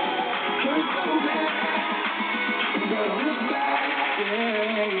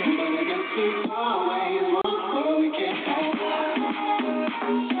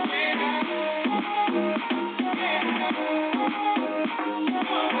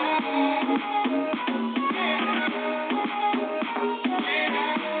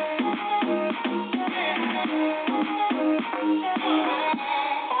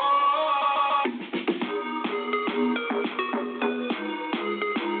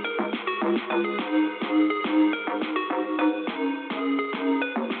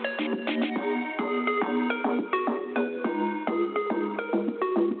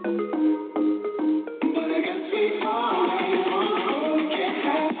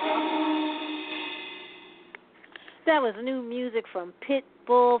That was new music from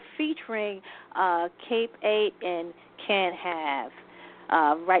Pitbull featuring Cape 8 and Can't Have.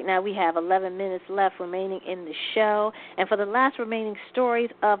 Right now we have 11 minutes left remaining in the show. And for the last remaining stories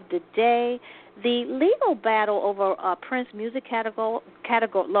of the day, The legal battle over Prince music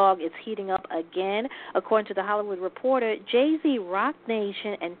catalog is heating up again. According to The Hollywood Reporter, Jay-Z, Roc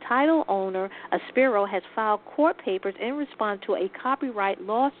Nation, and title owner Aspiro has filed court papers in response to a copyright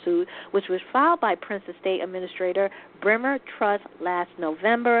lawsuit which was filed by Prince estate administrator Bremer Trust last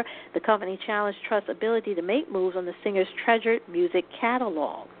November. The company challenged Trust's ability to make moves on the singer's treasured music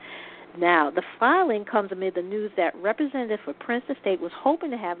catalog. Now, the filing comes amid the news that representative for Prince Estate was hoping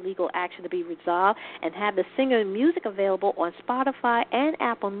to have legal action to be resolved and have the singer's music available on Spotify and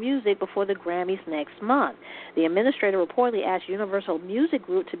Apple Music before the Grammys next month. The administrator reportedly asked Universal Music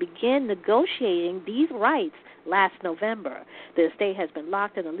Group to begin negotiating these rights last November. The estate has been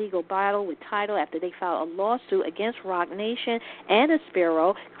locked in a legal battle with Tidal after they filed a lawsuit against Roc Nation and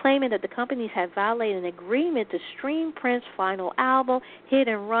Aspiro, claiming that the companies had violated an agreement to stream Prince's final album, Hit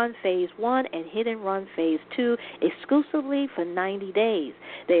and Run Phase 1 and Hit and Run Phase 2, exclusively for 90 days.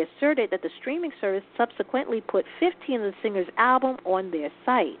 They asserted that the streaming service subsequently put 15 of the singer's album on their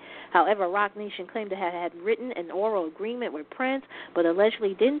site. However, Roc Nation claimed to have had written an oral agreement with Prince, but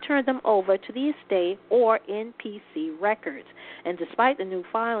allegedly didn't turn them over to the estate or NPC Records. And despite the new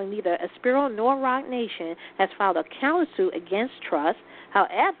filing, neither Aspiro nor Roc Nation has filed a countersuit against Trust.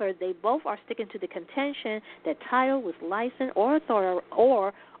 However, they both are sticking to the contention that Tidal was licensed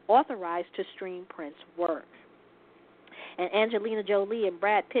or authorized to stream Prince's work. And Angelina Jolie and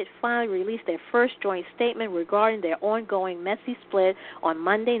Brad Pitt finally released their first joint statement regarding their ongoing messy split on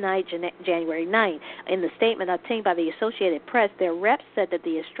Monday night, January 9th. In the statement obtained by the Associated Press, their reps said that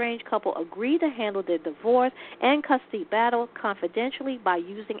the estranged couple agreed to handle their divorce and custody battle confidentially by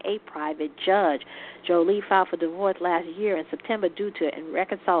using a private judge. Jolie filed for divorce last year in September due to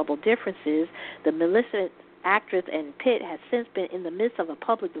irreconcilable differences. The Maleficent actress and Pitt has since been in the midst of a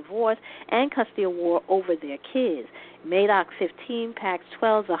public divorce and custody war over their kids. Maddox 15, Pax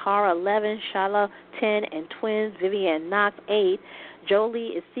 12, Zahara 11, Shala 10, and twins Vivian Knox 8. Jolie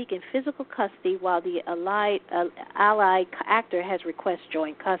is seeking physical custody while the allied actor has requested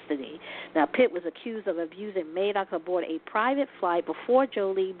joint custody. Now, Pitt was accused of abusing Maddox aboard a private flight before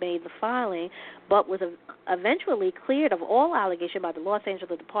Jolie made the filing, but was eventually cleared of all allegations by the Los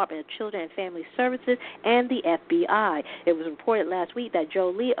Angeles Department of Children and Family Services and the FBI. It was reported last week that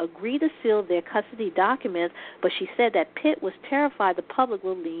Jolie agreed to seal their custody documents, but she said that Pitt was terrified the public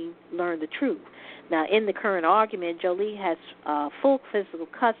will learn the truth. Now, in the current argument, Jolie has full physical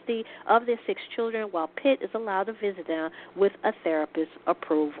custody of their 6 children, while Pitt is allowed to visit them with a therapist's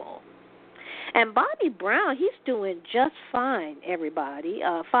approval. And Bobby Brown, he's doing just fine, everybody,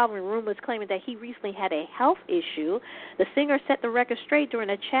 following rumors claiming that he recently had a health issue. The singer set the record straight during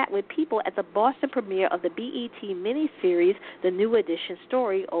a chat with people at the Boston premiere of the BET miniseries, The New Edition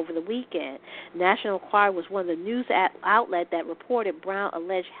Story, over the weekend. National Enquirer was one of the news outlet that reported Brown's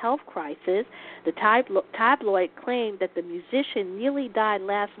alleged health crisis. The tabloid claimed that the musician nearly died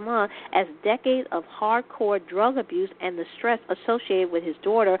last month as decades of hardcore drug abuse and the stress associated with his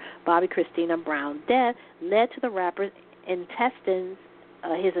daughter, Bobby Christina Brown's death, led to the rapper's intestines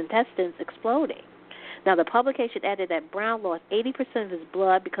exploding. Now, the publication added that Brown lost 80% of his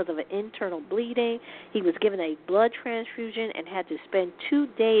blood because of an internal bleeding. He was given a blood transfusion and had to spend 2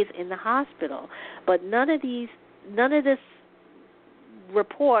 days in the hospital. But none of this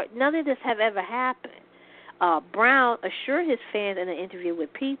have ever happened. Brown assured his fans in an interview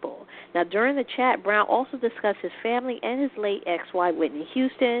with People. Now, during the chat, Brown also discussed his family and his late ex-wife, Whitney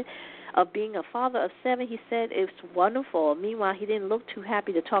Houston. Of being a father of 7, he said it's wonderful. Meanwhile, he didn't look too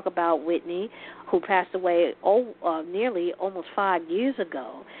happy to talk about Whitney, who passed away nearly almost 5 years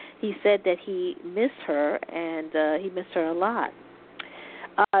ago. He said that he missed her, and he missed her a lot.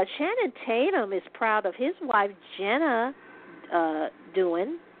 Channing Tatum is proud of his wife, Jenna,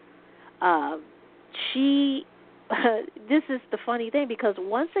 doing. This is the funny thing, because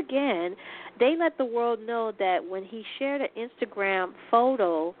once again, they let the world know that when he shared an Instagram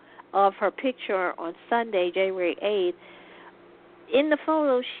photo of her picture on Sunday, January 8th, in the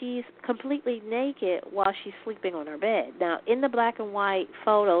photo, she's completely naked while she's sleeping on her bed. Now, in the black and white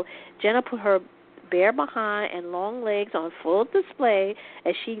photo, Jenna put her bare behind and long legs on full display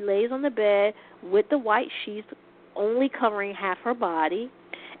as she lays on the bed with the white sheets only covering half her body.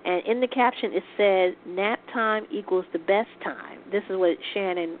 And in the caption, it says, "Nap time equals the best time." This is what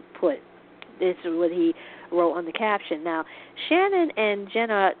Shannon put. This is what he wrote on the caption. Now, Shannon and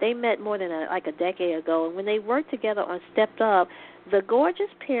Jenna, they met more than a decade ago, and when they worked together on Stepped Up, The gorgeous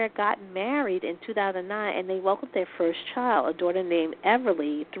pair got married in 2009, and they welcomed their first child, a daughter named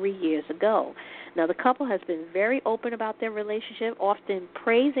Everly, 3 years ago. Now, the couple has been very open about their relationship, often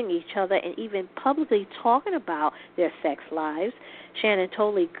praising each other and even publicly talking about their sex lives. Shannon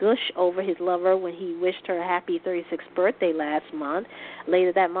totally gushed over his lover when he wished her a happy 36th birthday last month.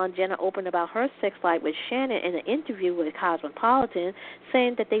 Later that month, Jenna opened about her sex life with Shannon in an interview with Cosmopolitan,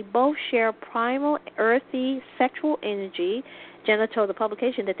 saying that they both share primal, earthy sexual energy. Jenna told the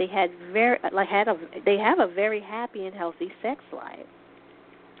publication that they have a very happy and healthy sex life.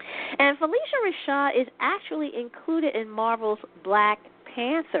 And Felicia Rashad is actually included in Marvel's Black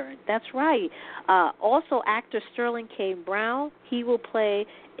Panther. That's right. Also, actor Sterling K. Brown, he will play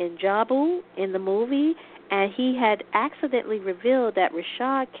N'Jobu in the movie, and he had accidentally revealed that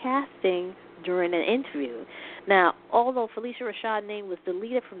Rashad casting during an interview. Now, although Felicia Rashad's name was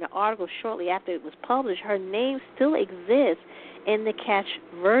deleted from the article shortly after it was published, her name still exists in the Catch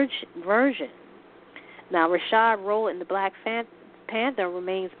version. Now, Rashad's role in the Black Panther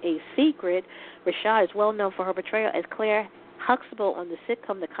remains a secret. Rashad is well known for her portrayal as Claire Huxtable on the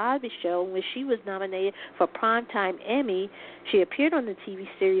sitcom The Cosby Show, when she was nominated for Primetime Emmy. She appeared on the TV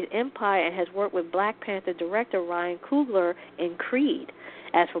series Empire and has worked with Black Panther director Ryan Coogler in Creed.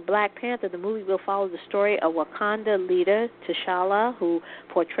 As for Black Panther, the movie will follow the story of Wakanda leader T'Challa, who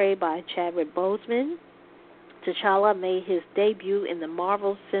portrayed by Chadwick Boseman. T'Challa made his debut in the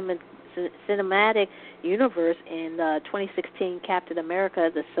Marvel Cinematic Universe in 2016 Captain America: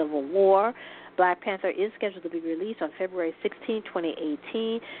 The Civil War. Black Panther is scheduled to be released on February 16,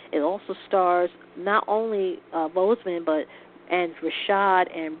 2018. It also stars not only Boseman and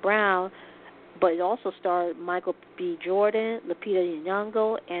Rashad and Brown, but it also stars Michael B. Jordan, Lupita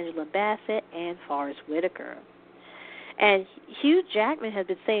Nyong'o, Angela Bassett, and Forrest Whitaker. And Hugh Jackman has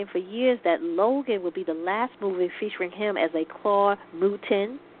been saying for years that Logan will be the last movie featuring him as a claw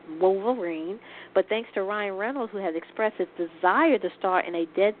mutant Wolverine, but thanks to Ryan Reynolds, who has expressed his desire to star in a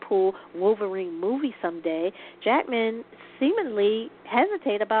Deadpool Wolverine movie someday, Jackman seemingly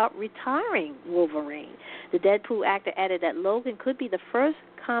hesitated about retiring Wolverine. The Deadpool actor added that Logan could be the first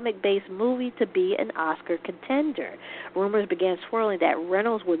comic-based movie to be an Oscar contender. Rumors began swirling that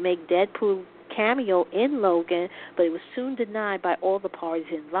Reynolds would make Deadpool cameo in Logan, but it was soon denied by all the parties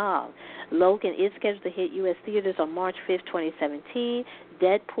involved. Logan is scheduled to hit U.S. theaters on March 5, 2017.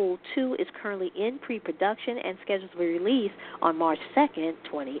 Deadpool 2 is currently in pre-production and scheduled to be released on March 2,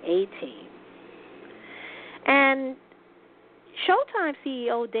 2018. And Showtime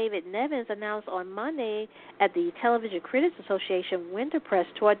CEO David Nevins announced on Monday at the Television Critics Association Winter Press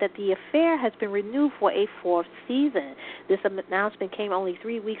Tour that The Affair has been renewed for a fourth season. This announcement came only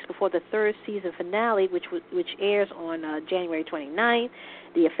 3 weeks before the third season finale, which airs on January 29th.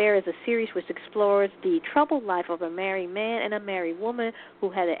 The Affair is a series which explores the troubled life of a married man and a married woman who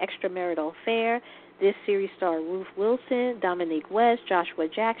had an extramarital affair. This series starred Ruth Wilson, Dominique West, Joshua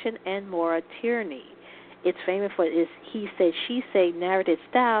Jackson, and Maura Tierney. It's famous for its he said, she said narrative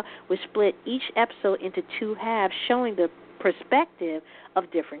style, which split each episode into two halves, showing the perspective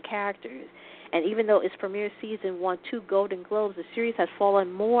of different characters. And even though its premiere season won 2 Golden Globes, the series has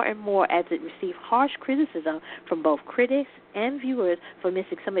fallen more and more as it received harsh criticism from both critics and viewers for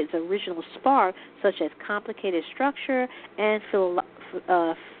missing some of its original spark, such as complicated structure and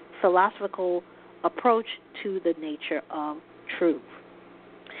philosophical approach to the nature of truth.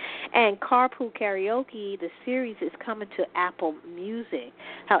 And Carpool Karaoke, the series, is coming to Apple Music.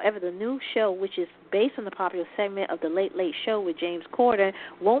 However, the new show, which is based on the popular segment of The Late Late Show with James Corden,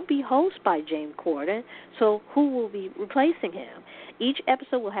 won't be hosted by James Corden, so who will be replacing him? Each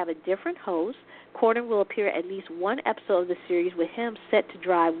episode will have a different host. Corden will appear at least one episode of the series, with him set to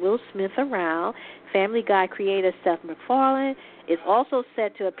drive Will Smith around. Family Guy creator Seth MacFarlane is also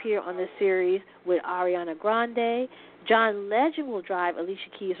set to appear on the series with Ariana Grande. John Legend will drive Alicia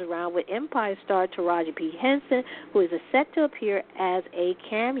Keys around with Empire star Taraji P. Henson, who is set to appear as a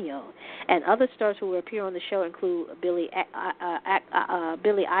cameo. And other stars who will appear on the show include Billy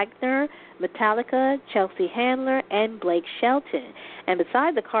Eichner, Metallica, Chelsea Handler, and Blake Shelton. And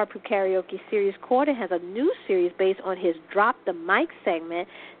beside the Carpool Karaoke series, Corden has a new series based on his Drop the Mic segment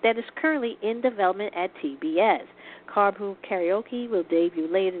that is currently in development at TBS. Carpool Karaoke will debut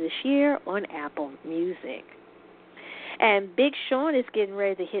later this year on Apple Music. And Big Sean is getting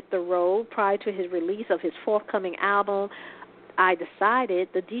ready to hit the road. Prior to his release of his forthcoming album, I Decided,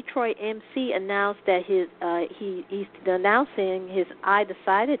 the Detroit MC announced that he's announcing his I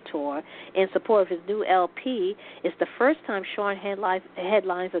Decided tour in support of his new LP. It's the first time Sean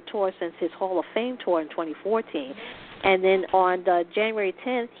headlines a tour since his Hall of Fame tour in 2014. And then on January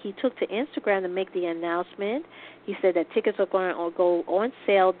 10th, he took to Instagram to make the announcement. He said that tickets are going to go on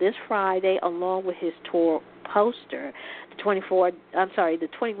sale this Friday along with his tour poster. The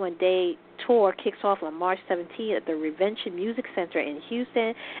 21-day tour kicks off on March 17th at the Revention Music Center in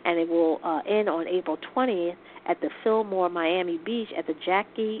Houston, and it will end on April 20th at the Fillmore Miami Beach at the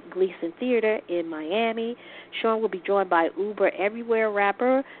Jackie Gleason Theater in Miami. Sean will be joined by Uber Everywhere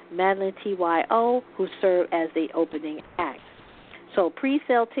rapper Madeline T.Y.O., who served as the opening act. So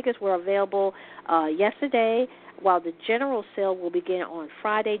pre-sale tickets were available yesterday, while the general sale will begin on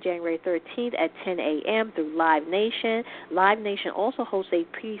Friday, January 13th at 10 a.m. through Live Nation. Live Nation also hosts a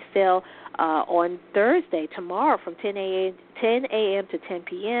pre-sale on Thursday, tomorrow, from 10 a.m. to 10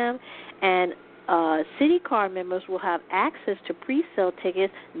 p.m., and City Card members will have access to pre-sale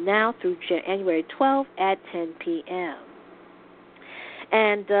tickets now through January 12th at 10 p.m.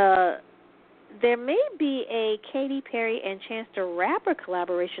 And there may be a Katy Perry and Chance the Rapper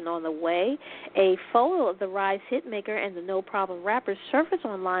collaboration on the way. A photo of the Rise hitmaker and the No Problem Rapper surfaced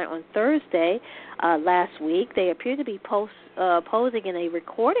online on Thursday last week. They appear to be posing in a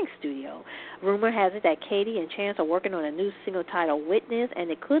recording studio. Rumor has it that Katy and Chance are working on a new single titled Witness, and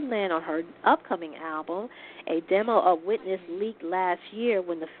it could land on her upcoming album. A demo of Witness leaked last year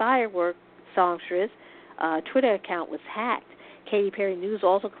when the Firework songstress Twitter account was hacked. Katy Perry News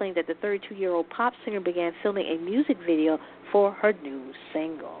also claimed that the 32-year-old pop singer began filming a music video for her new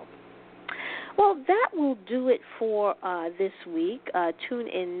single. Well, that will do it for this week. Tune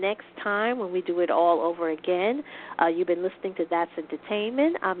in next time when we do it all over again. You've been listening to That's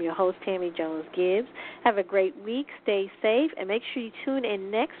Entertainment. I'm your host, Tammy Jones Gibbs. Have a great week. Stay safe. And make sure you tune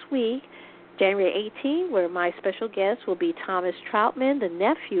in next week, January 18th, where my special guest will be Thomas Troutman, the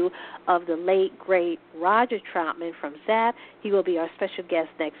nephew of the late, great Roger Troutman from Zap. He will be our special guest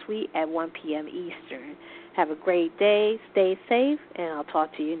next week at 1 p.m. Eastern. Have a great day, stay safe, and I'll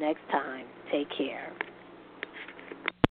talk to you next time. Take care.